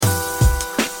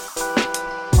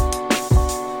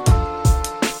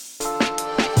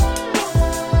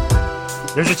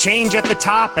There's a change at the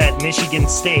top at Michigan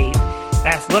State.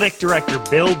 Athletic Director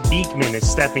Bill Beekman is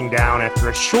stepping down after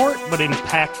a short but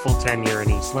impactful tenure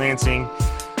in East Lansing.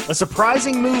 A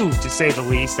surprising move, to say the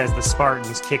least, as the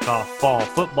Spartans kick off fall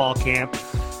football camp.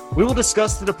 We will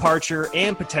discuss the departure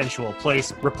and potential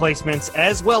replacements,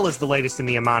 as well as the latest in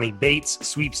the Amani Bates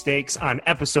sweepstakes on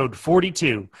episode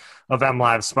 42 of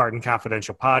MLive's Spartan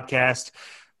Confidential podcast.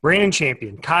 Brandon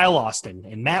Champion, Kyle Austin,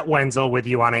 and Matt Wenzel with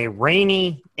you on a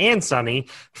rainy and sunny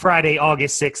Friday,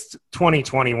 August 6th,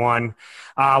 2021.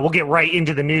 We'll get right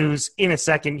into the news in a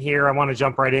second here. I want to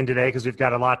jump right in today because we've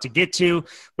got a lot to get to.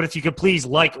 But if you could please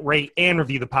like, rate, and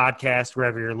review the podcast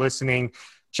wherever you're listening.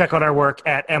 Check out our work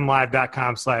at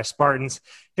mlive.com/Spartans.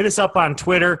 Hit us up on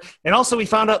Twitter. And also, we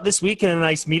found out this week in a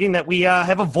nice meeting that we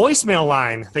have a voicemail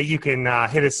line that you can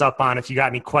hit us up on if you got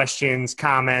any questions,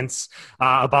 comments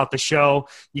about the show.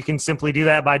 You can simply do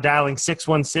that by dialing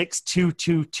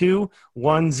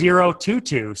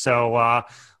 616-222-1022. So, well,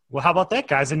 how about that,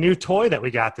 guys? A new toy that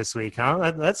we got this week,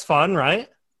 huh? That's fun, right?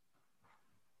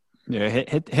 Yeah,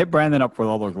 hit Brandon up with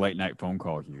all those late night phone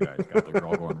calls you guys got. They're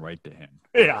all going right to him.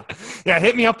 Yeah.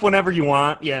 Hit me up whenever you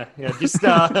want. Yeah. Just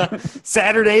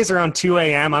Saturdays around 2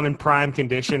 a.m. I'm in prime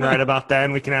condition right about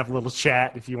then. We can have a little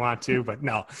chat if you want to, but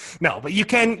no. But you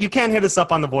can hit us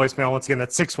up on the voicemail. Once again,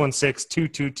 that's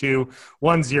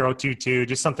 616-222-1022.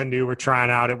 Just something new we're trying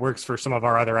out. It works for some of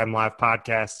our other MLive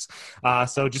podcasts.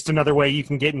 So just another way you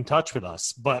can get in touch with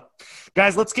us. But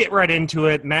guys, let's get right into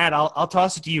it. Matt, I'll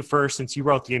toss it to you first since you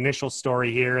wrote the initial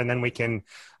story here, and then we can.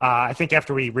 I think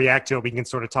after we react to it, we can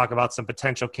sort of talk about some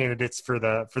potential candidates for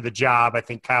the job. I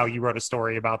think, Kyle, you wrote a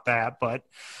story about that. But,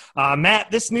 Matt,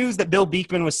 this news that Bill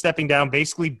Beekman was stepping down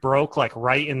basically broke, like,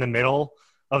 right in the middle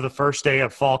of the first day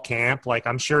of fall camp. Like,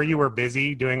 I'm sure you were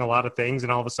busy doing a lot of things,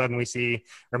 and all of a sudden we see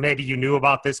 – or maybe you knew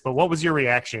about this, but what was your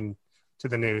reaction to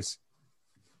the news?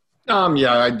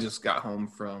 Yeah, I just got home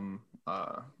from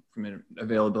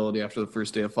availability after the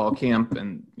first day of fall camp,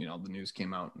 and, the news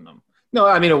came out, and no,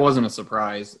 I mean, it wasn't a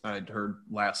surprise. I'd heard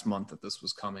last month that this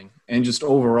was coming. And just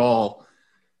overall,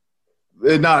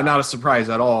 not a surprise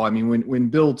at all. I mean, when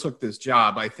Bill took this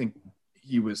job, I think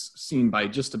he was seen by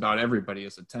just about everybody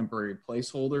as a temporary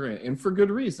placeholder, and for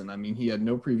good reason. I mean, he had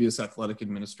no previous athletic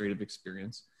administrative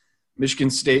experience. Michigan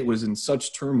State was in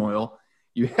such turmoil.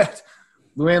 You had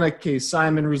Luana K.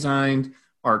 Simon resigned.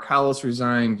 Mark Hollis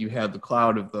resigned. You had the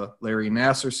cloud of the Larry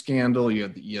Nassar scandal. You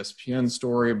had the ESPN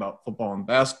story about football and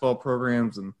basketball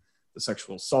programs and the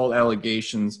sexual assault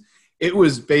allegations. It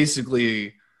was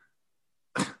basically,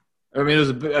 it was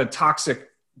a toxic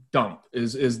dump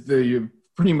is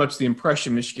pretty much the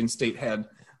impression Michigan State had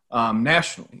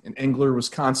nationally. And Engler was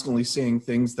constantly saying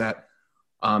things that,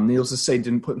 needless to say,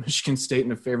 didn't put Michigan State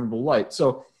in a favorable light.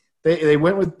 So they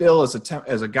went with Bill as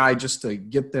a guy just to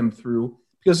get them through.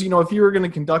 Because, if you were going to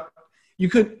conduct –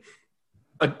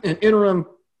 an interim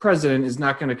president is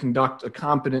not going to conduct a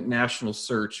competent national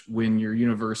search when your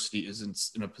university is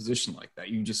in a position like that.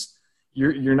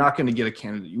 You're not going to get a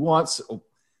candidate you want. So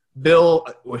Bill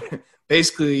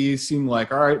basically seemed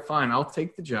like, all right, fine, I'll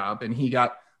take the job. And he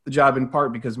got the job in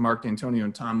part because Mark D'Antonio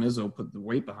and Tom Izzo put the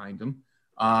weight behind him.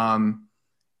 And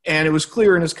it was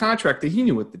clear in his contract that he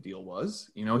knew what the deal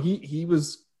was. He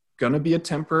was going to be a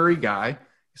temporary guy.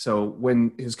 So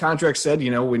when his contract said,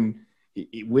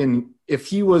 if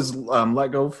he was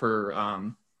let go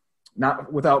for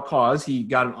not without cause, he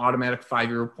got an automatic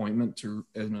 5-year appointment in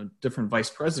a different vice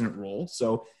president role.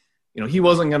 So, he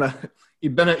wasn't going to –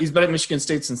 he's been at Michigan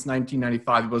State since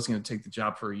 1995. He wasn't going to take the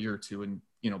job for a year or two and,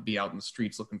 be out in the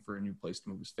streets looking for a new place to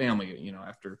move his family,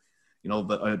 after,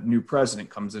 a new president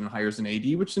comes in and hires an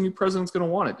AD, which the new president's going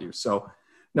to want to do. So,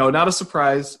 no, not a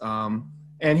surprise.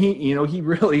 And he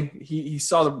really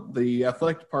saw the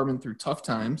athletic department through tough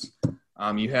times.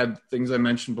 You had things I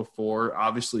mentioned before,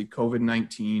 obviously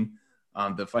COVID-19,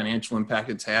 the financial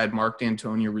impact it's had, Mark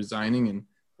D'Antonio resigning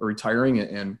or retiring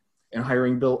and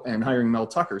hiring Bill and hiring Mel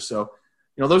Tucker. So,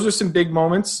 those are some big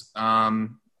moments.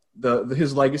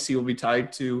 His legacy will be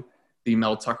tied to the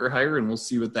Mel Tucker hire, and we'll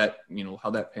see what that, how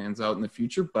that pans out in the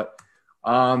future. But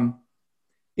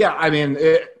yeah, I mean,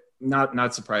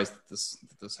 not surprised that this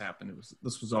happened.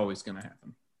 This was always going to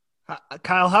happen.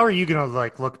 Kyle, how are you going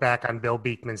to look back on Bill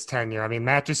Beekman's tenure? I mean,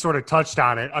 Matt just sort of touched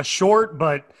on it. A short,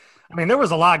 but I mean, there was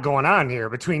a lot going on here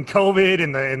between COVID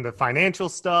and the financial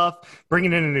stuff,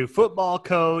 bringing in a new football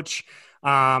coach.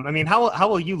 I mean, how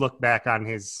will you look back on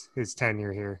his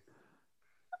tenure here?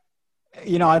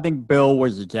 I think Bill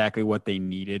was exactly what they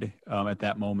needed at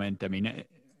that moment. I mean,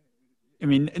 I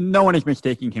mean, no one is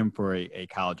mistaking him for a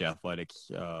college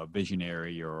athletics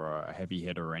visionary or a heavy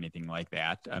hitter or anything like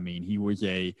that. I mean, he was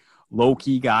a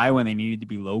low-key guy when they needed to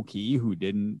be low-key, who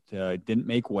didn't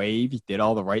make waves, did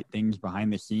all the right things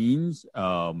behind the scenes,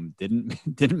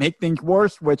 didn't make things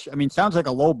worse, which, I mean, sounds like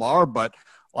a low bar, but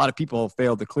a lot of people have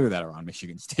failed to clear that around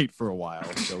Michigan State for a while.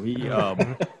 So he,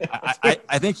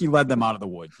 I think he led them out of the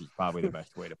woods is probably the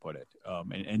best way to put it,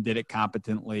 and did it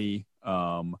competently.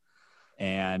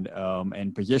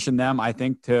 And position them, I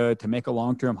think, to make a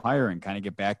long-term hire and kind of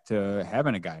get back to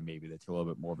having a guy maybe that's a little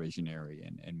bit more visionary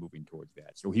and moving towards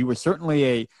that. So he was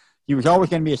certainly he was always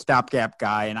going to be a stopgap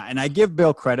guy. And I give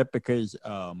Bill credit because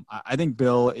I think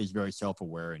Bill is very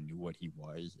self-aware and knew what he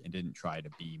was and didn't try to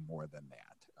be more than that.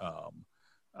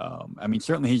 I mean,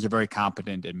 certainly he's a very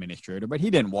competent administrator, but he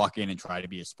didn't walk in and try to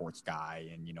be a sports guy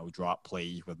and, draw up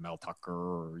plays with Mel Tucker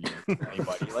or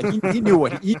anybody. Like he knew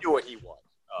what he was.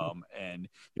 And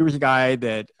he was a guy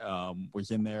that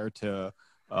was in there to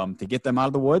get them out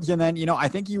of the woods. And then, I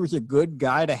think he was a good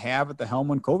guy to have at the helm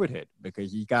when COVID hit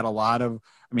because he got a lot of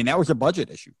 – I mean, that was a budget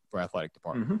issue for athletic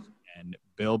departments. Mm-hmm. And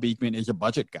Bill Beekman is a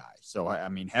budget guy. So, I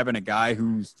mean, having a guy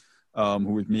who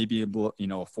was maybe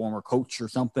a former coach or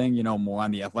something, more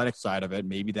on the athletic side of it,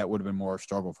 maybe that would have been more a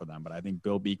struggle for them. But I think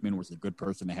Bill Beekman was a good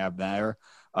person to have there.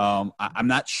 I'm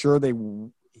not sure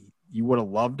you would have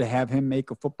loved to have him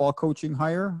make a football coaching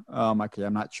hire. I'm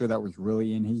not sure that was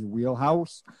really in his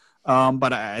wheelhouse.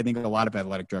 But I think a lot of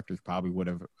athletic directors probably would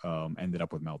have ended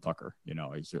up with Mel Tucker. He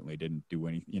certainly didn't do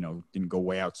any, didn't go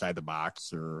way outside the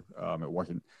box or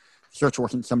search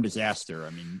wasn't some disaster.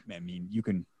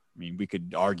 We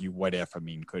could argue what if.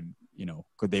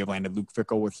 Could they have landed Luke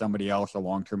Fickell with somebody else, a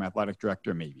long-term athletic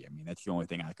director? Maybe. That's the only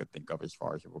thing I could think of as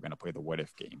far as if we're going to play the what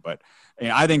if game. But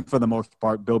I think for the most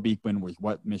part, Bill Beekman was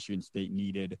what Michigan State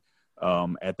needed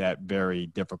at that very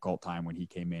difficult time when he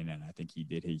came in, and I think he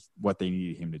did what they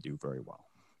needed him to do very well.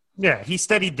 Yeah, he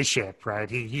steadied the ship, right?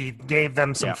 He gave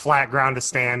them some flat ground to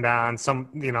stand on,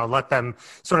 let them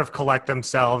sort of collect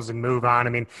themselves and move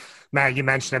on. Matt, you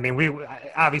mentioned, we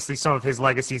obviously some of his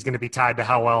legacy is going to be tied to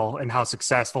how well and how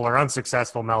successful or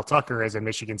unsuccessful Mel Tucker is in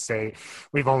Michigan State.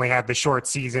 We've only had the short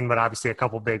season, but obviously a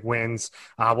couple big wins.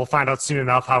 We'll find out soon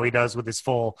enough how he does with his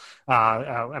full,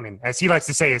 as he likes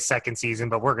to say, his second season,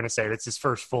 but we're going to say it's his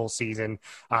first full season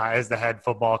as the head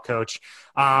football coach.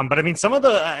 But the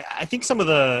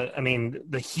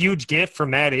huge gift from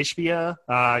Matt Ishbia,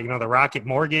 the Rocket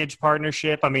Mortgage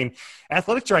partnership.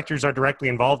 Athletic directors are directly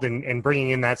involved in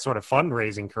bringing in that sort of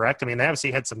fundraising, correct? They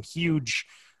obviously had some huge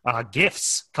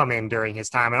gifts come in during his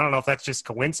time. I don't know if that's just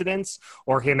coincidence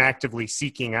or him actively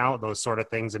seeking out those sort of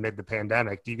things amid the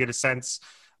pandemic. Do you get a sense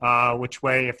which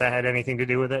way, if that had anything to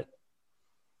do with it?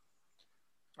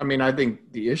 I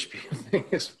think the Ishbia thing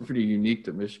is pretty unique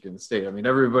to Michigan State.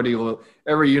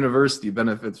 Every university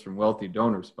benefits from wealthy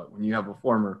donors, but when you have a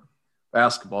former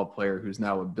basketball player who's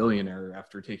now a billionaire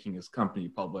after taking his company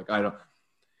public,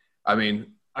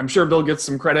 I'm sure Bill gets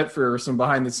some credit for some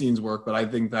behind the scenes work, but I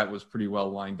think that was pretty well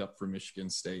lined up for Michigan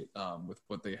State with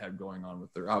what they had going on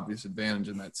with their obvious advantage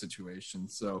in that situation.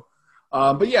 So,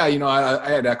 I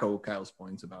had echo Kyle's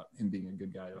points about him being a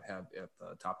good guy to have at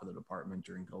the top of the department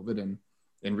during COVID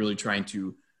and really trying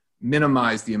to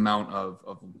minimize the amount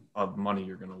of money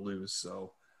you're going to lose.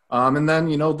 So, and then,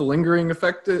 the lingering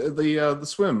effect, the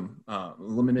swim,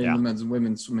 eliminating the men's and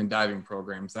women's swimming diving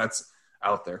programs, that's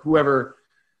out there. Whoever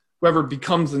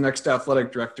becomes the next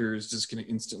athletic director is just going to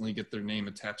instantly get their name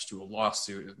attached to a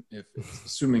lawsuit,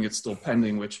 assuming it's still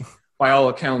pending, which by all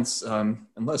accounts,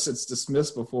 unless it's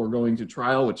dismissed before going to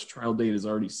trial, which trial date is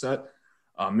already set,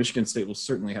 Michigan State will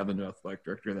certainly have a new athletic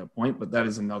director at that point, but that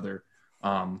is another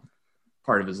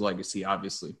part of his legacy,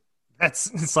 obviously.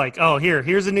 It's like,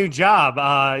 here's a new job.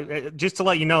 Just to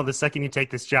let you know, the second you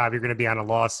take this job, you're going to be on a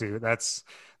lawsuit. That's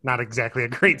not exactly a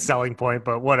great selling point,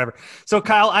 but whatever. So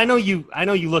Kyle, I know you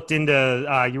looked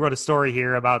into, you wrote a story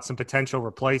here about some potential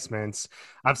replacements.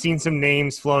 I've seen some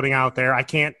names floating out there. I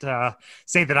can't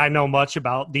say that I know much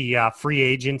about the free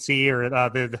agency or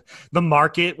the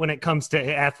market when it comes to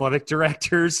athletic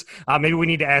directors. Maybe we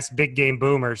need to ask Big Game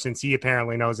Boomer, since he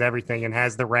apparently knows everything and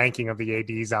has the ranking of the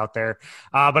ADs out there.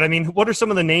 But what are some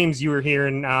of the names you were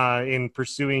hearing in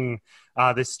pursuing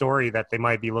this story that they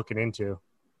might be looking into?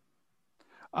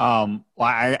 I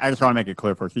just want to make it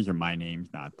clear first, these are my names,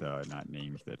 not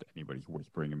names that anybody's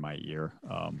whispering in my ear.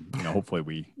 Hopefully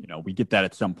we get that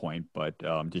at some point, but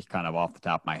just kind of off the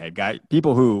top of my head,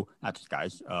 people who, not just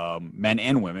guys, men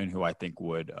and women who I think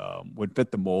would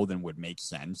fit the mold and would make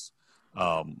sense.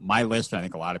 My list, I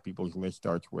think a lot of people's list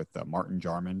starts with Martin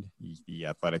Jarmond. He's the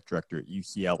athletic director at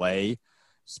UCLA.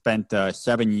 spent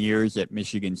 7 years at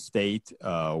Michigan State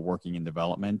working in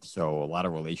development. So a lot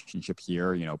of relationships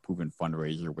here, proven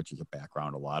fundraiser, which is a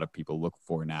background a lot of people look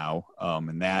for now.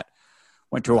 And that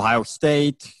went to Ohio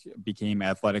State, became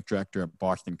athletic director at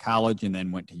Boston College, and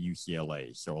then went to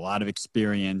UCLA. So a lot of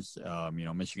experience,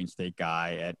 Michigan State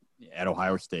guy at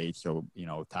Ohio State. So,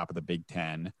 top of the Big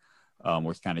Ten.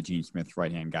 Was kind of Gene Smith's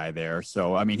right-hand guy there.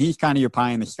 So, I mean, he's kind of your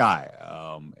pie in the sky.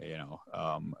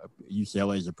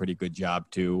 UCLA is a pretty good job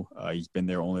too. He's been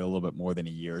there only a little bit more than a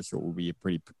year, so it will be a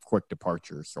pretty quick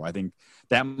departure. So I think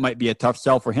that might be a tough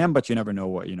sell for him, but you never know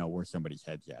where somebody's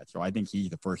head's at. So I think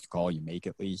he's the first call you make,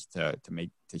 at least to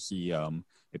see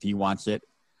if he wants it.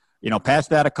 Past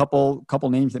that, a couple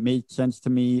names that made sense to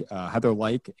me. Heather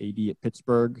Lyke, AD at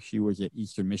Pittsburgh. She was at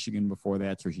Eastern Michigan before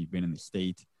that, so she's been in the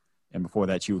state. And before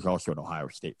that, she was also at Ohio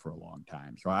State for a long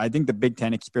time. So I think the Big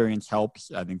Ten experience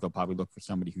helps. I think they'll probably look for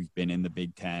somebody who's been in the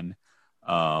Big Ten.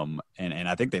 And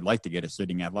I think they'd like to get a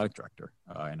sitting athletic director.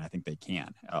 And I think they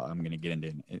can. I'm going to get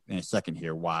into in a second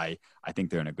here why I think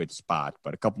they're in a good spot.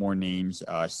 But a couple more names.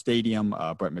 Stadium,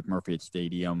 Brett McMurphy at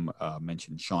Stadium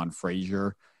mentioned Sean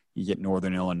Frazier. He's at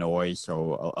Northern Illinois,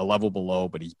 so a level below,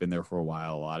 but he's been there for a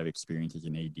while. A lot of experience as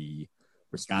an AD.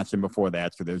 Wisconsin before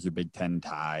that, so there's a Big Ten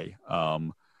tie.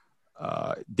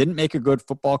 Didn't make a good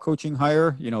football coaching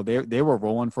hire. They were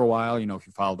rolling for a while. If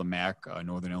you follow the MAC,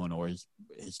 Northern Illinois has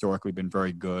historically been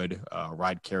very good.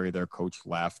 Rod Carey, their coach,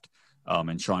 left,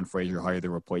 and Sean Frazier hired the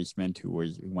replacement, who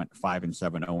went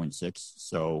 5-7, 0-6.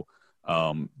 So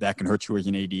that can hurt you as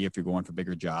an AD if you're going for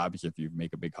bigger jobs, if you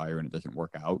make a big hire and it doesn't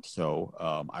work out. So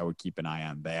I would keep an eye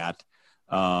on that.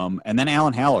 And then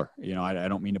Alan Haller, I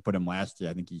don't mean to put him last.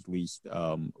 I think he's least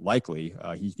likely.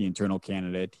 He's the internal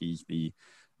candidate. He's the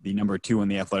number 2 in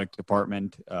the athletic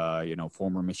department,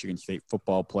 former Michigan State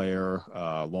football player,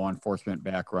 law enforcement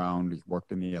background. He's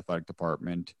worked in the athletic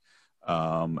department.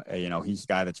 He's a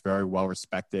guy that's very well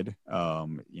respected.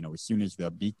 As soon as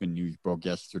the Beekman news broke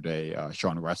yesterday,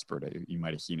 Sean Respert, you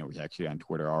might have seen it, was actually on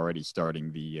Twitter already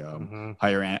starting the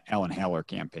Hire Alan Haller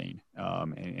campaign.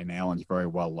 And Alan's very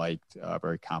well liked,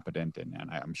 very competent, and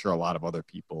I'm sure a lot of other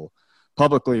people,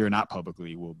 publicly or not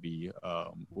publicly, will be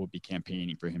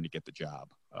campaigning for him to get the job.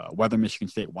 Whether Michigan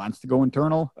State wants to go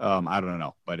internal, I don't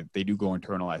know. But if they do go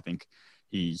internal, I think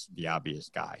he's the obvious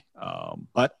guy.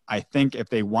 But I think if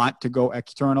they want to go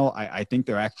external, I think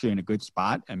they're actually in a good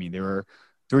spot. I mean, they were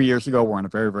 3 years ago, we're in a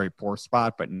very, very poor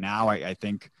spot. But now I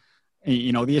think,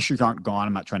 the issues aren't gone.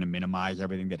 I'm not trying to minimize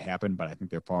everything that happened, but I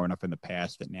think they're far enough in the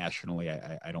past that nationally,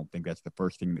 I don't think that's the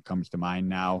first thing that comes to mind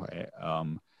now.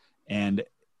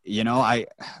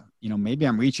 Maybe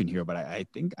I'm reaching here, but I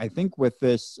think with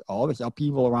all this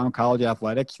upheaval around college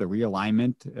athletics, the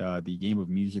realignment, the game of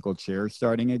musical chairs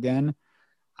starting again,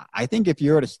 I think if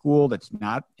you're at a school that's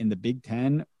not in the Big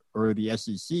Ten or the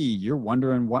SEC, you're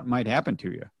wondering what might happen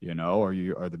to you.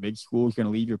 Are the big schools going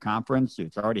to leave your conference?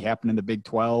 It's already happened in the Big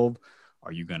 12.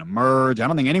 Are you going to merge? I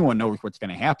don't think anyone knows what's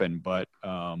going to happen, but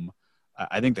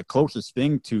I think the closest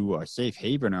thing to a safe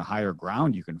haven or higher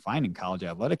ground you can find in college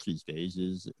athletics these days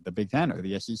is the Big Ten or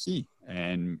the SEC.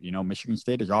 And, Michigan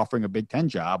State is offering a Big Ten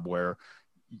job where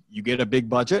you get a big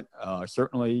budget.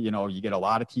 Certainly, you get a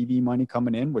lot of TV money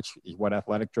coming in, which is what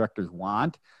athletic directors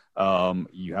want.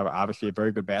 You have obviously a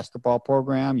very good basketball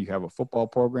program. You have a football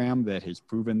program that has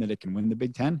proven that it can win the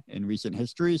Big Ten in recent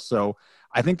history. So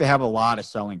I think they have a lot of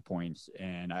selling points.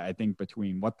 And I think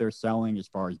between what they're selling as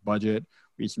far as budget,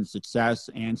 recent success,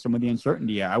 and some of the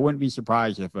uncertainty, I wouldn't be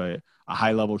surprised if a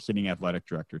high-level sitting athletic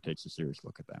director takes a serious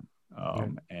look at them.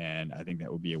 And I think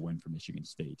that would be a win for Michigan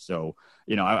State. So,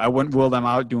 I wouldn't rule them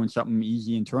out doing something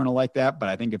easy internal like that, but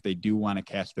I think if they do want to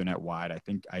cast their net wide, I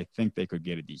think they could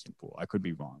get a decent pool. I could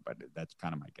be wrong, but that's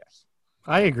kind of my guess.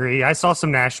 I agree. I saw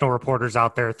some national reporters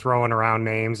out there throwing around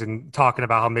names and talking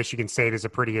about how Michigan State is a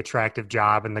pretty attractive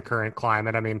job in the current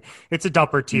climate. I mean, it's a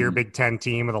upper tier Big Ten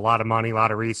team with a lot of money, a lot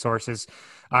of resources.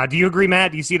 Do you agree,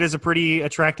 Matt? Do you see it as a pretty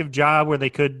attractive job where they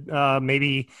could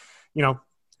maybe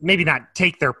not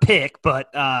take their pick,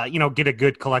 but, get a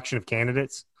good collection of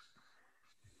candidates?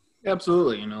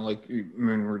 Absolutely.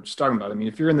 We're just talking about it. I mean,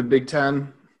 if you're in the Big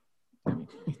Ten,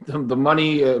 the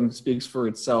money speaks for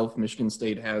itself. Michigan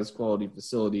State has quality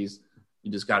facilities.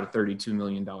 You just got a $32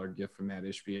 million gift from Matt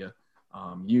Ishbia.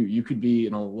 You could be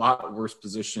in a lot worse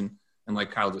position. And like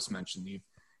Kyle just mentioned, you've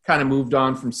kind of moved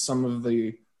on from some of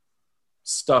the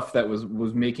stuff that was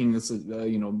making this,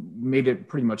 made it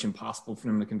pretty much impossible for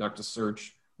them to conduct a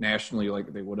search nationally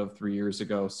like they would have 3 years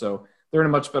ago. So they're in a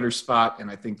much better spot,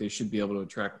 and I think they should be able to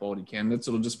attract quality candidates.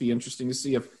 It'll just be interesting to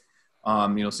see if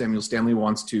Samuel Stanley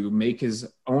wants to make his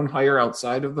own hire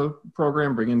outside of the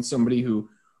program, bring in somebody who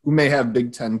may have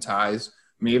Big Ten ties,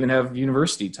 may even have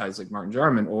university ties like Martin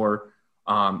Jarman, or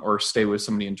stay with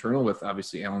somebody internal, with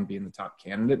obviously Allen being the top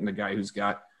candidate and the guy who's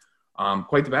got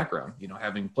quite the background,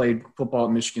 having played football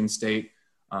at Michigan State,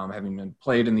 having been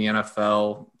played in the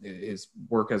NFL, his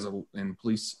work in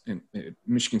police in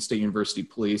Michigan State University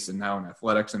police, and now in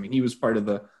athletics. I mean, he was part of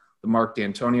the Mark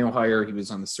D'Antonio hire. He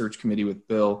was on the search committee with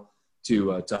Bill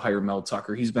to hire Mel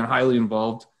Tucker. He's been highly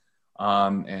involved.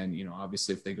 And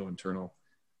obviously if they go internal,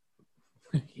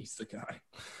 he's the guy.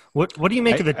 What do you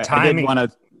make of the timing?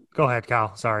 Go ahead,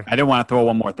 Kyle. Sorry. I didn't want to throw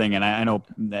one more thing, and I know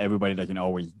that everybody doesn't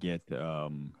always get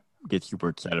super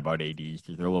excited about ADs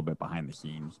because they're a little bit behind the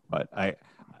scenes. But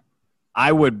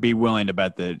I would be willing to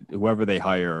bet that whoever they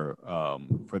hire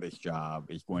for this job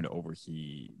is going to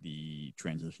oversee the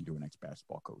transition to an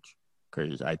ex-basketball coach.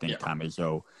 Because I think Tom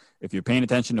Izzo, if you're paying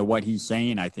attention to what he's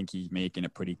saying, I think he's making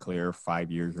it pretty clear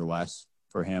 5 years or less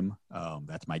for him.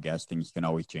 That's my guess. Things can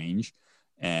always change.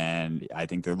 And I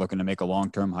think they're looking to make a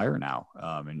long-term hire now.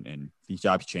 And these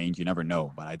jobs change. You never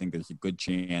know. But I think there's a good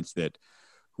chance that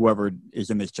whoever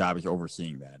is in this job is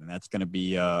overseeing that. And that's going to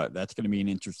be an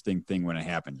interesting thing when it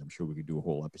happens. I'm sure we could do a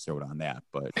whole episode on that.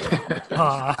 But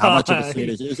how much of a say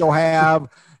does Izzo have?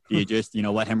 Do you just,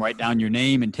 let him write down your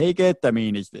name and take it?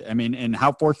 And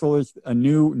how forceful is a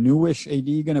newish AD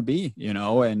going to be?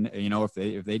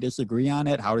 If they disagree on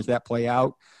it, how does that play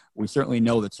out? We certainly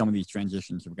know that some of these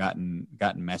transitions have gotten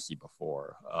messy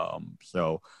before.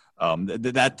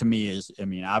 That to me is,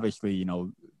 obviously,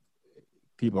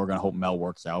 people are going to hope Mel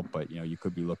works out, but you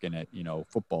could be looking at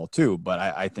football too. But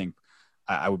I think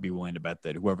I would be willing to bet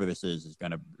that whoever this is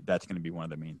that's going to be one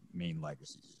of the main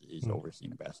legacies is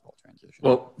overseeing a basketball transition.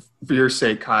 Well, for your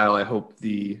sake, Kyle, I hope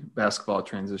the basketball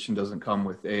transition doesn't come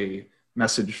with a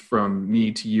message from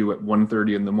me to you at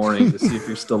 1:30 in the morning to see if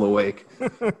you're still awake.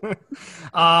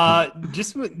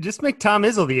 Just make Tom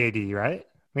Izzo the AD, right?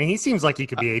 I mean, he seems like he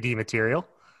could be AD material.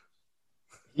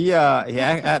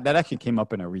 Yeah, that actually came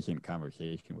up in a recent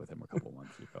conversation with him a couple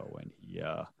months ago, and he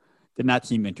did not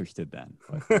seem interested then.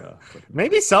 But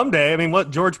maybe someday. I mean,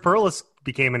 George Perlis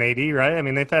became an AD, right? I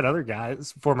mean, they've had other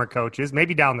guys, former coaches,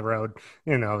 maybe down the road.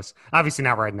 Who knows? Obviously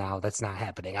not right now. That's not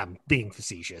happening. I'm being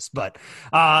facetious. But,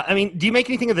 do you make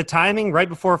anything of the timing right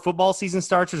before football season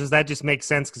starts, or does that just make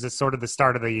sense because it's sort of the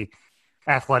start of the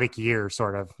athletic year,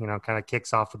 sort of, kind of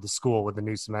kicks off with the school with the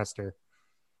new semester?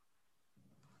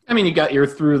 I mean, you're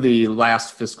through the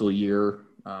last fiscal year,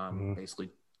 basically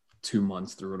 2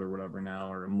 months through it or whatever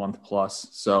now, or a month plus.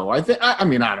 So I don't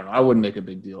know. I wouldn't make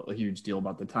a huge deal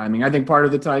about the timing. I think part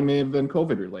of the time may have been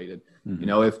COVID related.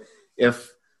 Mm-hmm.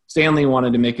 If Stanley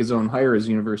wanted to make his own hire as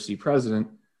university president,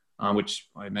 which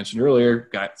I mentioned earlier,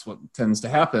 that's what tends to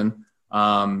happen.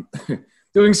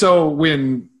 Doing so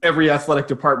when every athletic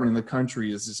department in the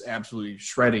country is just absolutely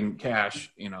shredding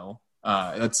cash,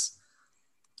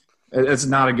 it's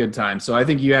not a good time. So I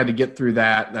think you had to get through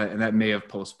that, and that may have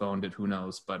postponed it. Who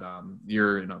knows? But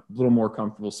you're in a little more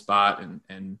comfortable spot.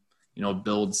 And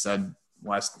Bill said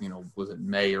last, was it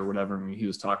May or whatever? I mean, he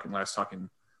was talking about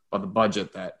the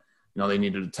budget that, they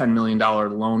needed a $10 million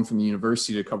loan from the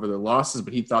university to cover their losses,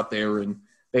 but he thought they were in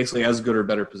basically as good or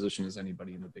better position as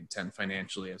anybody in the Big Ten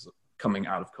financially as coming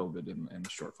out of COVID and the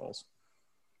shortfalls.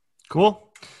 Cool.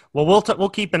 Well, we'll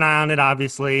keep an eye on it,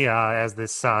 obviously, as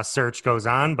this search goes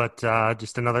on. But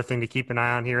just another thing to keep an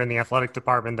eye on here in the athletic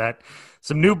department, that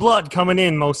some new blood coming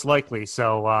in, most likely.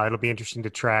 So it'll be interesting to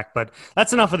track. But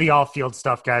that's enough of the off-field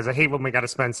stuff, guys. I hate when we got to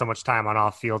spend so much time on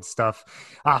off-field stuff.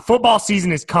 Football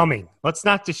season is coming. Let's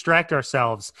not distract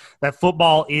ourselves that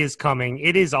football is coming.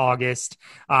 It is August.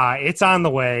 It's on the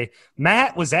way.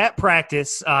 Matt was at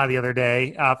practice the other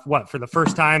day, for the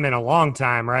first time in a long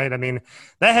time, right? I mean,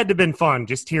 that had to have been fun,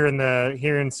 just hearing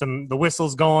the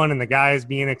whistles going and the guys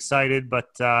being excited. But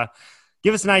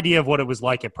give us an idea of what it was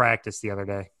like at practice the other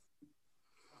day.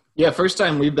 Yeah, first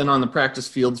time we've been on the practice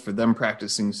fields for them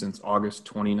practicing since August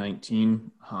 2019.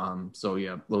 So,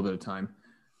 yeah, a little bit of time.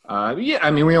 We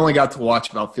only got to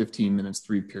watch about 15 minutes,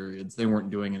 3 periods. They weren't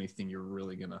doing anything you're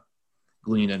really going to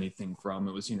glean anything from.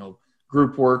 It was,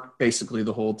 group work basically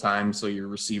the whole time. So your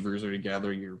receivers are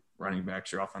together, your running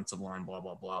backs, your offensive line, blah,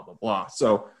 blah, blah, blah, blah.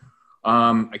 So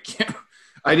I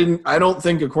don't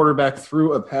think a quarterback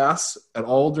threw a pass at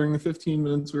all during the 15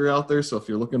 minutes we were out there. So if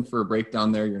you're looking for a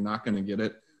breakdown there, you're not going to get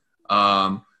it.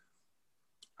 To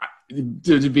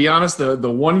be honest,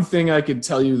 the one thing I could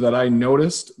tell you that I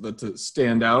noticed that to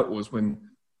stand out was when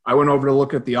I went over to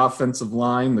look at the offensive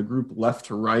line, the group left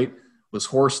to right was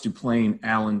Horst, Duplain,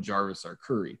 Allen, Jarvis,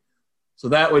 Arcuri. So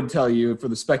that would tell you, for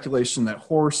the speculation that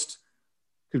Horst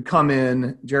could come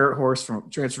in, Jarrett Horst,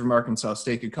 transfer from Arkansas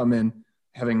State, could come in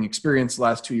having experienced the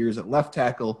last 2 years at left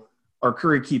tackle,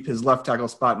 Curry keep his left tackle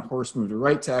spot and Horst move to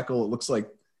right tackle? It looks like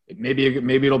maybe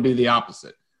it'll be the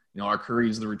opposite. Our Curry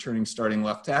is the returning starting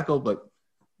left tackle, but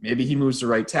maybe he moves to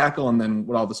right tackle. And then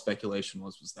what all the speculation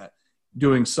was that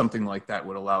doing something like that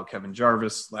would allow Kevin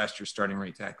Jarvis, last year starting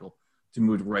right tackle, to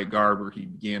move to right guard, where he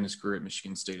began his career at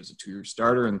Michigan State as a 2-year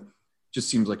starter, and just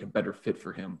seems like a better fit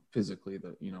for him physically,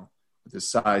 with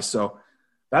his size. So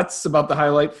that's about the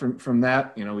highlight from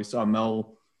that. We saw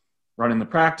Mel running the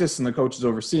practice and the coaches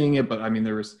overseeing it, but I mean,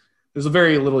 there's a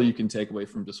very little you can take away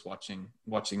from just watching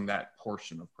that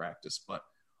portion of practice. But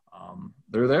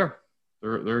they're there.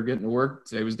 They're getting to work.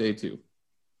 Today was day 2.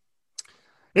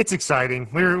 It's exciting.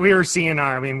 We were seeing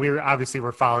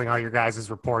we're following all your guys'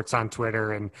 reports on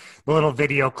Twitter and the little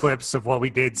video clips of what we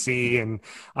did see. And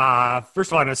first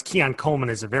of all, I noticed Keon Coleman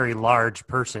is a very large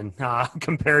person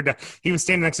compared to, he was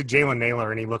standing next to Jalen Naylor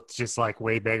and he looked just like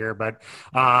way bigger. But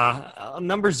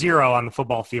number 0 on the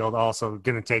football field also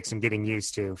going to take some getting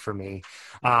used to for me.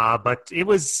 But it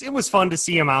was fun to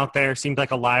see him out there. Seemed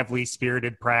like a lively,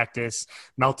 spirited practice.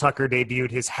 Mel Tucker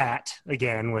debuted his hat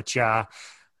again, which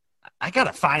I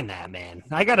gotta find that, man.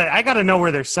 I gotta know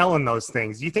where they're selling those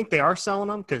things. Do you think they are selling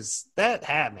them? Because that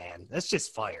hat, man, that's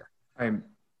just fire.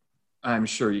 I'm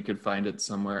sure you could find it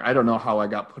somewhere. I don't know how I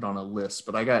got put on a list,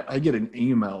 but I get an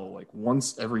email like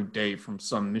once every day from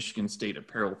some Michigan State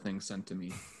apparel thing sent to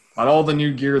me about all the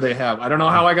new gear they have. I don't know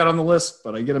how I got on the list,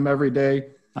 but I get them every day.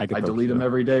 I delete them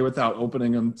every day without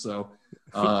opening them. So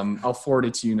I'll forward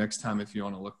it to you next time if you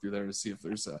want to look through there to see if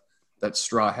there's that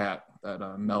straw hat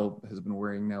that Mel has been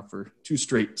wearing now for 2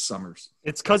 straight summers.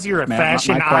 It's because you're a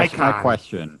fashion icon. My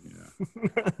question.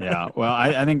 Yeah. Well,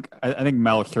 I think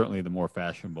Mel is certainly the more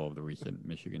fashionable of the recent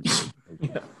Michigan State.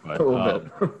 But, a little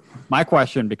bit. My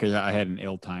question, because I had an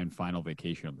ill-timed final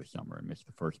vacation of the summer and missed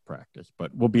the first practice,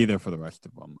 but we'll be there for the rest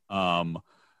of them.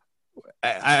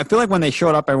 I feel like when they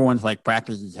showed up, everyone's like,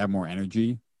 practices have more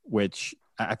energy, which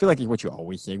I feel like is what you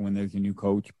always say when there's a new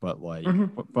coach. But like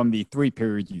from the 3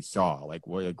 periods you saw,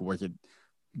 was it?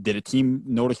 Did a team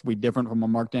noticeably different from a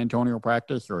Mark D'Antonio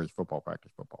practice, or is football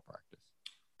practice?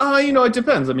 It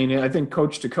depends. I mean, I think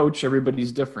coach to coach,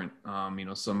 everybody's different.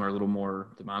 Some are a little more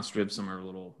demonstrative, some are a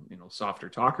little, softer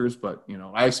talkers. But,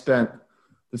 I spent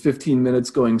the 15 minutes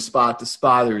going spot to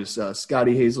spot. There's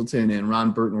Scotty Hazelton and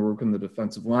Ron Burton were working the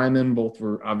defensive linemen. Both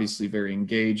were obviously very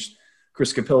engaged.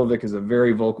 Chris Kapilovic is a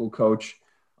very vocal coach.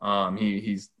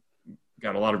 He's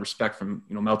got a lot of respect from,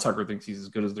 Mel Tucker thinks he's as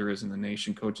good as there is in the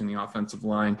nation coaching the offensive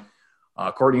line.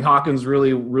 Courtney Hawkins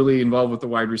really, really involved with the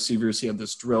wide receivers. He had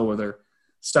this drill where they're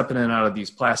stepping in and out of these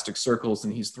plastic circles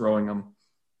and he's throwing them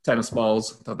tennis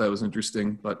balls. I thought that was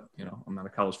interesting, but I'm not a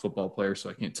college football player, so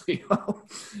I can't tell you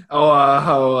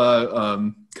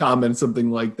how common something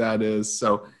like that is.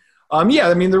 So,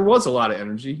 there was a lot of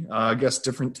energy. I guess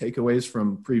different takeaways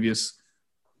from previous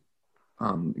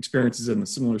experiences in a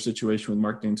similar situation with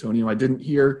Mark D'Antonio. I didn't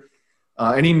hear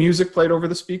any music played over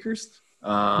the speakers. It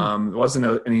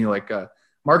wasn't any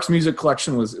Mark's music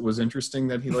collection was interesting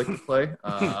that he liked to play.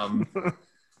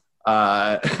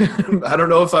 I don't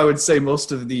know if I would say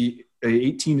most of the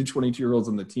 18 to 22-year-olds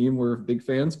on the team were big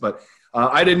fans, but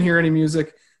I didn't hear any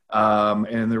music.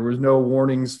 And there was no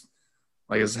warnings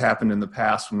like has happened in the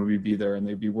past when we'd be there and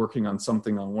they'd be working on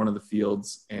something on one of the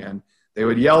fields and they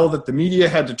would yell that the media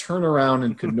had to turn around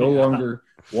and could no longer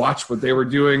watch what they were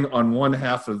doing on one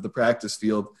half of the practice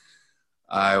field.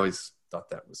 I always thought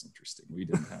that was interesting. We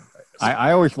didn't have that.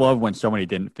 I always love when somebody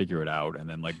didn't figure it out, and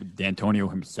then D'Antonio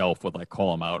himself would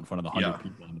call him out in front of the 100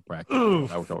 people in the practice.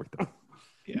 That was always the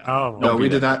Yeah. Oh, no, we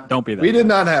did not. Don't be that. We did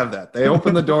not have that. They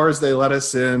opened the doors. They let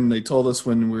us in. They told us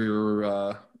when we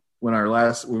were when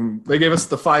they gave us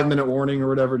the 5-minute warning or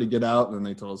whatever to get out, and then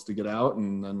they told us to get out,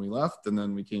 and then we left, and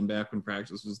then we came back when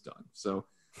practice was done. So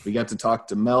we got to talk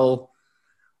to Mel,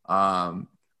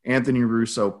 Anthony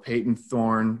Russo, Peyton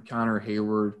Thorne, Connor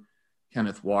Hayward,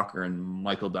 Kenneth Walker, and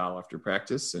Michael Dow after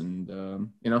practice. And,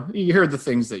 you hear the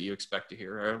things that you expect to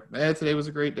hear. Today was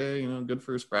a great day, good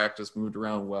first practice, moved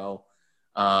around well.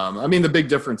 The big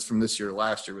difference from this year to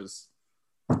last year was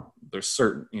there's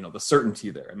the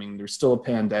certainty there. There's still a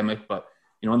pandemic, but,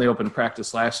 when they opened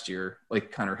practice last year,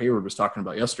 like Connor Hayward was talking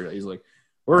about yesterday, he's like,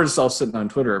 we're just all sitting on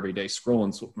Twitter every day,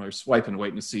 scrolling, swiping,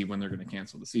 waiting to see when they're going to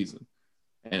cancel the season.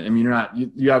 And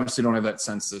you obviously don't have that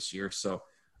sense this year. So,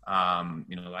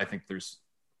 I think there's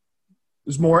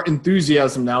more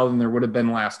enthusiasm now than there would have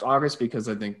been last August, because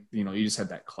I think, you just had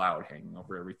that cloud hanging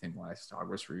over everything last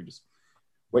August where you're just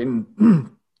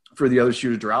waiting for the other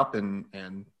shoe to drop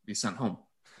and be sent home.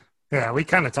 Yeah, we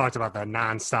kind of talked about that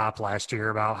nonstop last year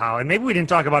about how, and maybe we didn't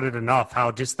talk about it enough,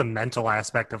 how just the mental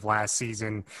aspect of last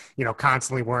season,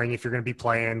 constantly worrying if you're going to be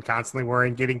playing, constantly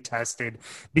worrying, getting tested,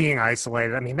 being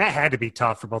isolated. I mean, that had to be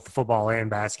tough for both the football and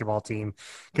basketball team,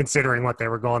 considering what they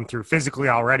were going through physically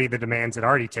already, the demands it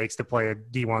already takes to play a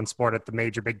D1 sport at the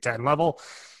major Big Ten level.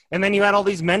 And then you had all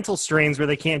these mental strains where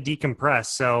they can't decompress.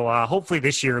 So hopefully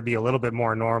this year will be a little bit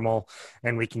more normal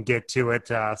and we can get to it.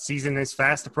 Season is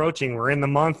fast approaching. We're in the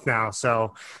month now.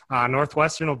 So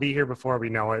Northwestern will be here before we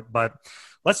know it. But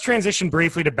let's transition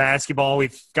briefly to basketball.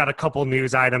 We've got a couple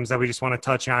news items that we just want to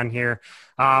touch on here.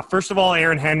 First of all,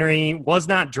 Aaron Henry was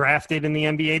not drafted in the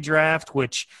NBA draft,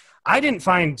 which I didn't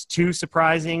find too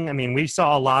surprising. I mean, we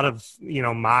saw a lot of,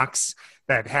 mocks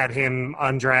that had him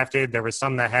undrafted. There was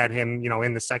some that had him,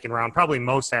 in the second round. Probably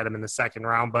most had him in the second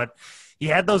round. But he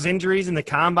had those injuries in the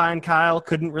combine, Kyle.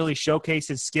 Couldn't really showcase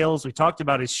his skills. We talked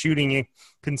about his shooting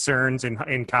concerns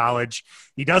in college.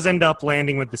 He does end up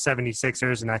landing with the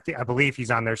 76ers, and I believe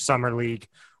he's on their summer league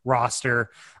roster.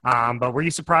 But were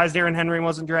you surprised Aaron Henry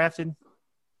wasn't drafted?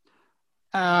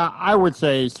 I would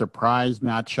say surprised,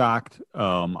 not shocked.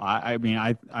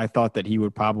 I thought that he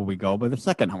would probably go, but the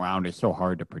second round is so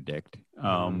hard to predict.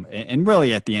 And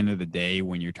really, at the end of the day,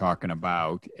 when you're talking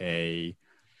about a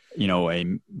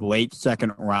late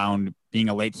second round, being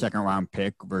a late second round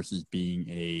pick versus being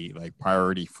a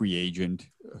priority free agent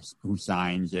who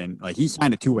signs, and he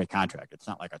signed a 2-way contract. It's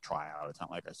not like a tryout. It's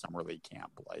not like a summer league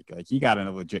camp. Like he got a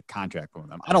legit contract from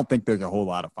them. I don't think there's a whole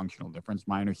lot of functional difference.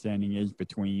 My understanding is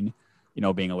between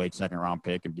being a late second round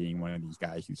pick and being one of these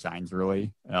guys who signs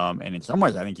early. And in some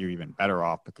ways, I think you're even better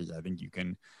off because I think you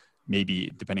can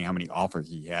maybe, depending how many offers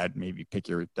he had, maybe pick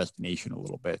your destination a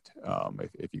little bit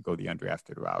if you go the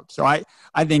undrafted route. So I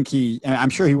think I'm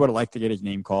sure he would have liked to get his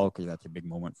name called because that's a big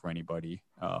moment for anybody.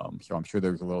 So I'm sure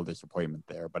there was a little disappointment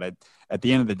there. But at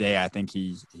the end of the day, I think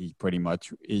he's pretty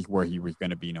much is where he was going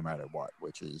to be no matter what,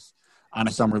 which is on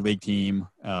a summer league team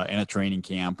in a training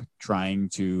camp, trying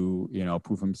to,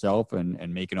 prove himself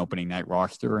and make an opening night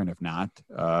roster. And if not,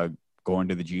 going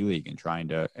to the G League and trying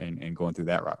to, and going through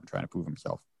that route and trying to prove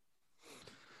himself.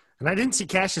 And I didn't see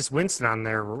Cassius Winston on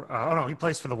there. Oh no, he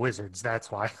plays for the Wizards.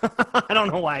 That's why. I don't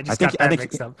know why. I think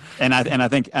mixed up. And I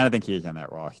think he is on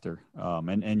that roster.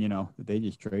 And they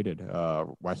just traded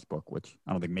Westbrook, which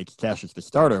I don't think makes Cassius the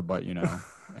starter, but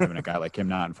having a guy like him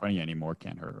not in front of you anymore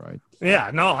can't hurt, right?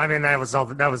 Yeah, no, I mean that was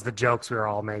the jokes we were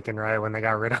all making, right? When they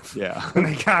got rid of when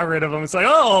they got rid of him, it's like,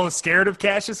 oh, scared of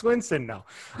Cassius Winston? No,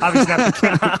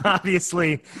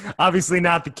 obviously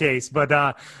not the case. But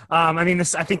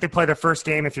I think they play their first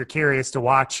game. If you're curious to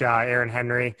watch Aaron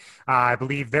Henry, I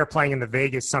believe they're playing in the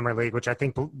Vegas Summer League, which I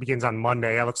think begins on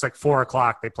Monday. It looks like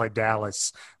 4:00. They play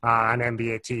Dallas on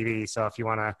NBA TV. So if you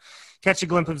want to catch a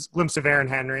glimpse of Aaron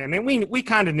Henry. I mean, we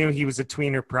kind of knew he was a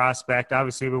tweener prospect.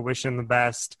 Obviously, we wish him the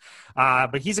best.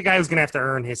 But he's a guy who's going to have to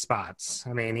earn his spots.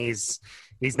 I mean, he's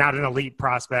not an elite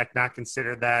prospect, not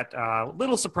considered that. A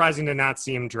little surprising to not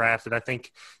see him drafted. I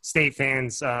think State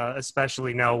fans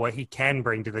especially know what he can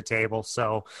bring to the table.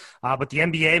 So, but the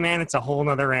NBA, man, it's a whole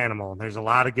nother animal. There's a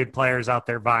lot of good players out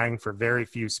there vying for very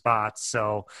few spots.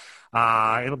 So,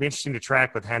 it'll be interesting to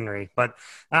track with Henry, but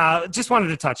just wanted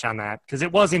to touch on that because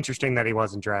it was interesting that he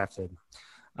wasn't drafted.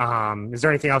 Is there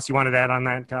anything else you wanted to add on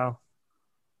that, Kyle?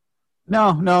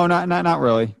 No, not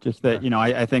really. Just that,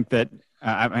 I think that,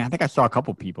 I think I saw a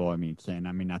couple people, saying,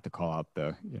 not to call out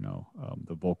the,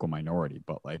 the vocal minority,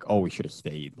 but we should have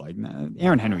stayed.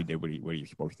 Aaron Henry did what he was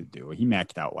supposed to do. He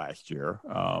maxed out last year.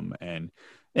 And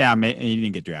yeah, he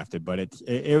didn't get drafted, but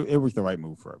it was the right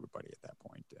move for everybody at that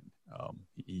point. And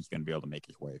he's going to be able to make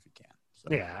his way if he can. So.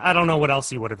 Yeah, I don't know what else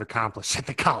he would have accomplished at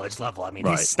the college level.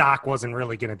 His stock wasn't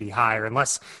really going to be higher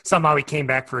unless somehow he came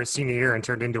back for his senior year and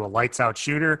turned into a lights-out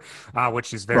shooter,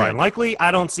 which is very unlikely.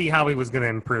 I don't see how he was going to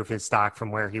improve his stock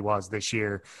from where he was this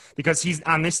year because he's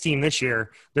on this team this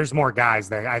year. There's more guys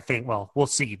that I think, well, we'll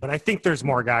see, but I think there's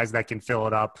more guys that can fill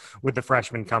it up with the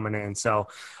freshmen coming in. So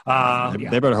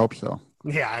they better hope so.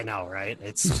 Yeah, I know, right?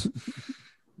 It's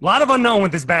a lot of unknown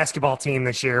with this basketball team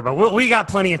this year, but we got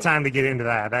plenty of time to get into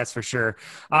that, that's for sure.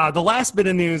 The last bit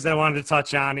of news that I wanted to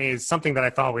touch on is something that I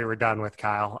thought we were done with,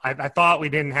 Kyle. I thought we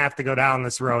didn't have to go down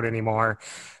this road anymore,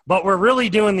 but we're really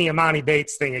doing the Imani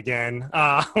Bates thing again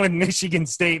with Michigan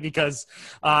State because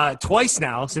twice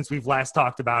now since we've last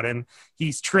talked about him,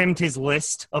 he's trimmed his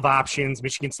list of options.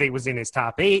 Michigan State was in his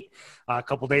top 8. A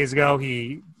couple days ago,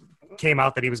 he came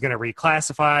out that he was going to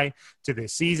reclassify to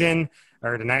this season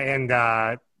or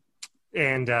tonight,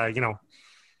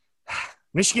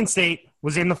 Michigan State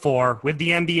was in the 4 with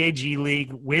the NBA G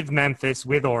League, with Memphis,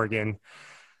 with Oregon.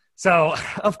 So,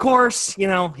 of course,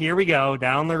 here we go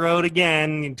down the road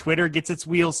again. And Twitter gets its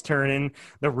wheels turning.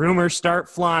 The rumors start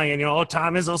flying.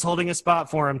 Tom Izzo's holding a spot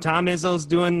for him. Tom Izzo's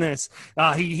doing this.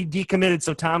 He decommitted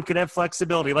so Tom could have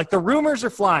flexibility. Like, the rumors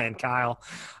are flying, Kyle.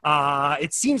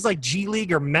 It seems like G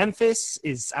League or Memphis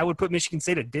is, I would put Michigan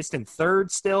State a distant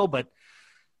third still, but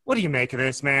what do you make of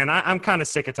this, man? I'm kind of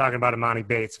sick of talking about Imani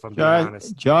Bates, if I'm being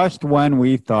honest. Just when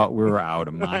we thought we were out,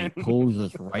 Imani pulls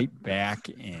us right back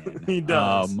in. He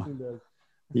does.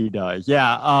 He does.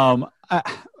 Yeah.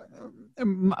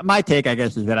 My take, I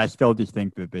guess, is that I still just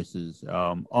think that this is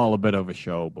all a bit of a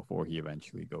show before he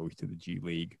eventually goes to the G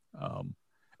League.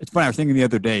 It's funny. I was thinking the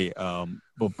other day,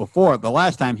 but before the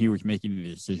last time he was making a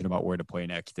decision about where to play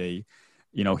next day,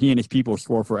 he and his people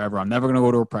swore forever, I'm never going to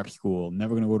go to a prep school, and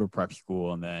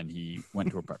then he went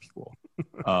to a prep school.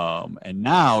 And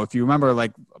now, if you remember,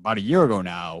 like about a year ago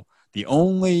now, the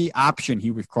only option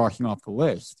he was crossing off the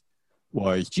list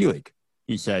was G League.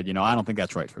 He said, I don't think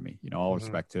that's right for me. All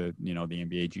respect to, the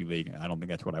NBA G League. I don't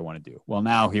think that's what I want to do. Well,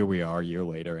 now here we are a year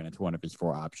later, and it's one of his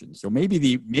 4 options. So maybe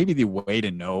the way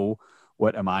to know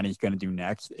what Imani's going to do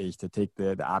next is to take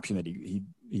the option that he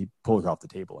pulls off the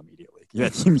table immediately.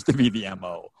 That seems to be the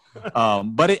MO.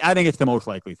 But I think it's the most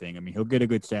likely thing. I mean, he'll get a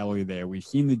good salary there. We've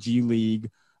seen the G League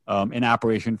in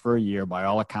operation for a year. By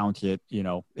all accounts, it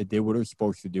did what it was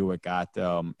supposed to do. It got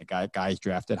guys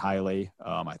drafted highly.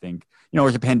 I think, it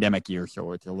was a pandemic year,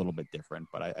 so it's a little bit different.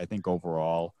 But I think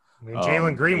overall,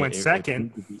 Jalen Green went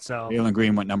second. So Jalen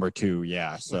Green went number 2.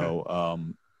 Yeah. So,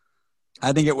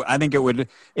 I think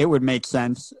it would make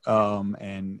sense.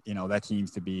 And, that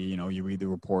seems to be, you read the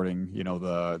reporting,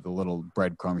 the little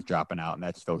breadcrumbs dropping out, and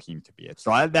that still seems to be it.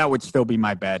 So that would still be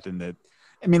my bet. And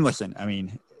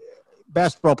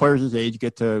basketball players his age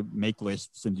get to make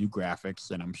lists and do graphics.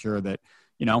 And I'm sure that,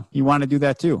 you want to do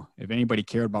that too. If anybody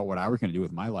cared about what I was going to do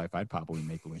with my life, I'd probably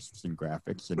make lists and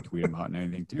graphics and tweet them out and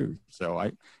anything too. So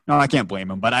I can't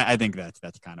blame him, but I think that's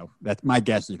my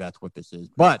guess is that's what this is.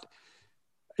 But,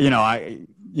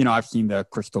 I've seen the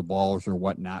crystal balls or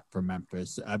whatnot for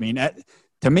Memphis. I mean,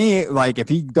 to me, like if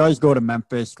he does go to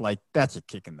Memphis, like that's a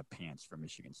kick in the pants for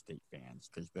Michigan State fans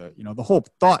because the whole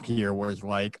thought here was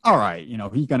like, all right,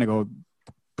 he's going to go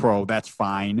pro, that's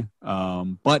fine.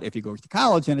 But if he goes to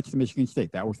college, then it's to Michigan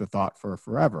State. That was the thought for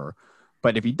forever.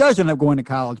 But if he does end up going to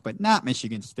college, but not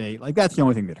Michigan State, like that's the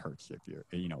only thing that hurts if you're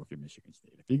Michigan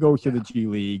State. If he goes to the G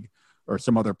League or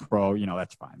some other pro,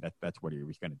 that's fine. That's what he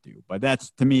was going to do. But that's,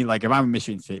 to me, like if I'm a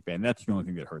Michigan State fan, that's the only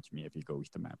thing that hurts me if he goes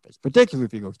to Memphis, particularly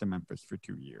if he goes to Memphis for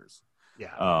 2 years.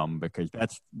 Yeah. Because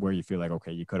that's where you feel like,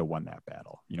 okay, you could have won that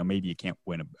battle. Maybe you can't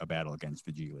win a battle against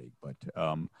the G League, but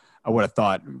I would have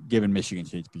thought, given Michigan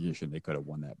State's position, they could have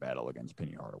won that battle against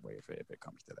Penny Hardaway if it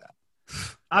comes to that.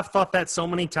 I've thought that so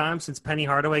many times since Penny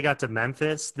Hardaway got to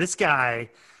Memphis. This guy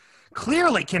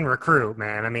clearly can recruit,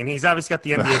 man. I mean, he's obviously got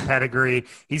the NBA pedigree.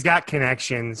 He's got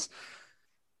connections.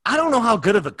 I don't know how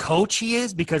good of a coach he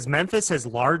is because Memphis has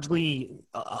largely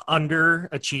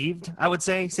underachieved, I would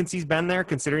say, since he's been there,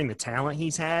 considering the talent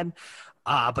he's had.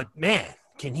 But, man,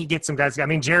 can he get some guys? I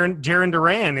mean, Jaron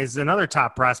Duran is another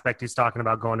top prospect who's talking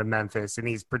about going to Memphis, and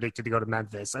he's predicted to go to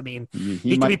Memphis. I mean,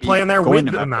 he could be playing there with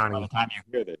Imani. By the time you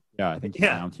hear that, I think he's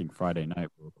announcing Friday night.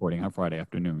 We're recording on Friday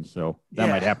afternoon, so that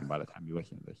might happen by the time you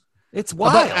listen to this. It's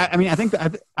wild. I mean, I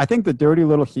think the dirty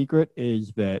little secret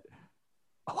is that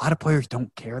a lot of players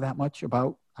don't care that much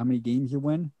about how many games you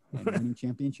win and winning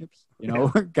championships.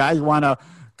 Guys want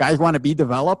to be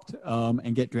developed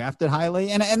and get drafted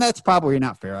highly, and that's probably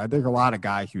not fair. There's a lot of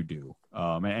guys who do,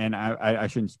 and I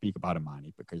shouldn't speak about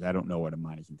Imani because I don't know what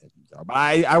Imani's intentions are. But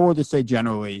I will just say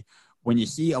generally, when you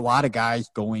see a lot of guys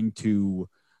going to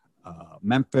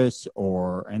Memphis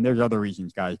and there's other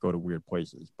reasons guys go to weird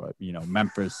places, but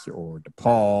Memphis or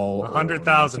DePaul,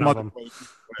 100,000 of them.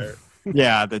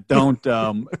 That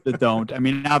don't. I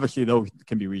mean, obviously those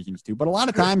can be reasons too, but a lot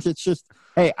of times it's just,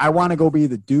 hey, I want to go be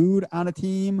the dude on a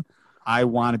team. I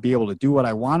want to be able to do what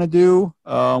I want to do,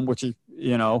 which is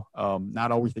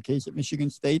not always the case at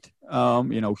Michigan State.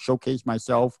 Showcase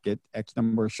myself, get X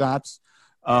number of shots,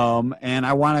 and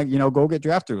I want to go get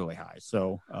drafted really high.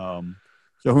 So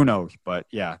who knows? But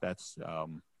yeah, that's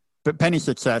but Penny's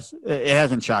success. It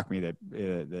hasn't shocked me that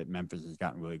Memphis has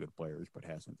gotten really good players, but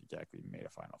hasn't exactly made a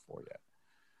Final Four yet.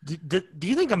 Do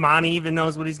you think Imani even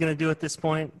knows what he's going to do at this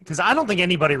point? Because I don't think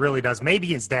anybody really does. Maybe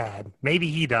his dad. Maybe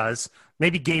he does.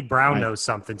 Maybe Gabe Brown knows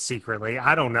something secretly.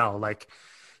 I don't know. Like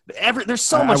there's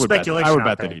so much speculation. I would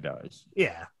bet that he does.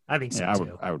 Yeah, I think so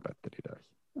too. I would bet that he does.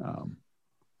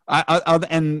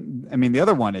 And I mean the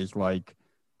other one is like.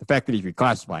 The fact that he's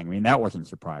reclassifying, I mean, that wasn't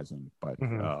surprising, but,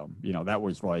 that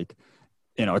was like,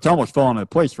 it's almost fallen into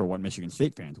place for what Michigan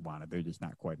State fans wanted. They're just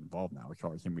not quite involved now as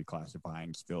far as him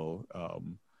reclassifying. Still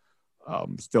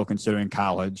considering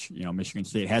college. Michigan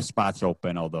State has spots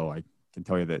open, although I can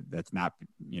tell you that that's not,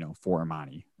 for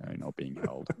Imani, being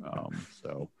held.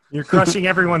 So you're crushing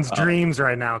everyone's dreams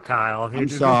right now, Kyle.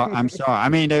 I'm sorry. I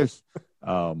mean, there's,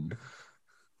 but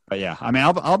yeah, I mean,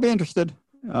 I'll be interested.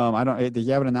 Does he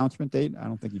have an announcement date? I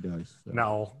don't think he does. So.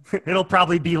 No, it'll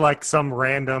probably be like some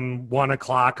random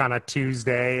 1:00 on a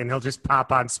Tuesday, and he'll just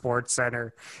pop on Sports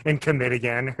Center and commit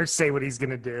again or say what he's going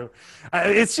to do.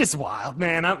 It's just wild,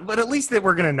 man. But at least that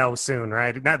we're going to know soon,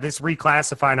 right? Not this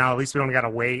reclassify now. At least we don't got to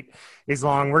wait as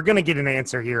long. We're going to get an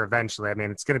answer here eventually. I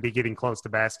mean, it's going to be getting close to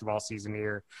basketball season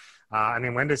here.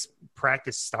 When does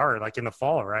practice start? Like in the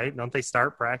fall, right? Don't they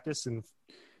start practice and?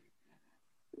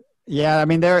 Yeah, I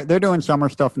mean they're doing summer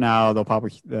stuff now. That'll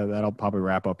probably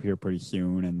wrap up here pretty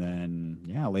soon, and then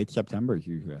late September is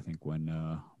usually I think when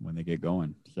they get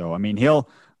going. So I mean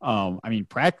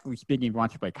practically speaking, if he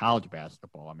wants to play college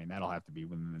basketball, I mean that'll have to be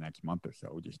within the next month or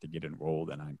so just to get enrolled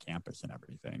and on campus and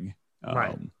everything.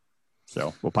 Right.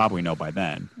 So we'll probably know by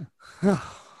then.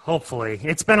 Hopefully.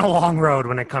 It's been a long road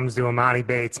when it comes to Imani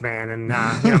Bates, man. And,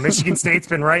 Michigan State's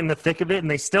been right in the thick of it, and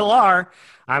they still are.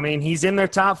 I mean, he's in their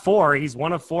top 4. He's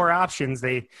one of 4 options.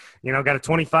 They, got a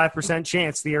 25%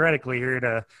 chance theoretically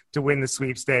here to win the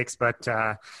sweepstakes. But,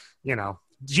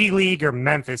 G League or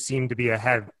Memphis seem to be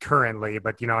ahead currently.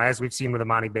 But, as we've seen with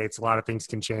Imani Bates, a lot of things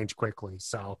can change quickly.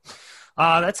 So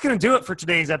that's going to do it for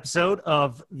today's episode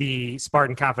of the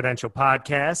Spartan Confidential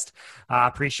podcast.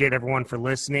 Appreciate everyone for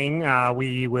listening.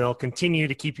 We will continue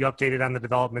to keep you updated on the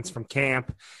developments from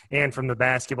camp and from the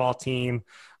basketball team.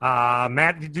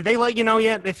 Matt, did they let you know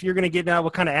yet if you're going to get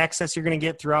what kind of access you're going to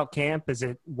get throughout camp? Is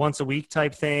it once a week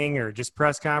type thing or just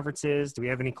press conferences? Do we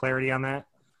have any clarity on that?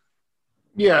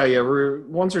 Yeah, we're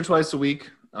once or twice a week.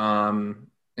 And,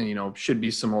 should be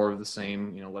some more of the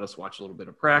same. Let us watch a little bit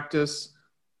of practice.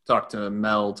 Talk to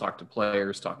Mel, talk to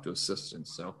players, talk to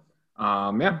assistants. So,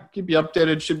 keep you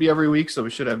updated. Should be every week, so we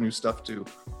should have new stuff to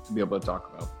be able to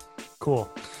talk about. Cool.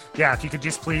 Yeah, if you could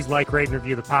just please like, rate, and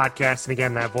review the podcast. And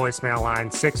again, that voicemail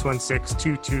line,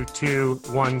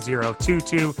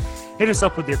 616-222-1022. Hit us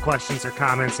up with your questions or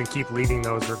comments and keep leaving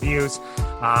those reviews.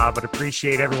 But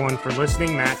appreciate everyone for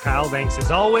listening. Matt, Kyle, thanks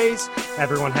as always.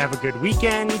 Everyone have a good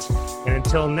weekend. And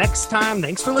until next time,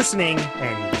 thanks for listening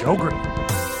and go green.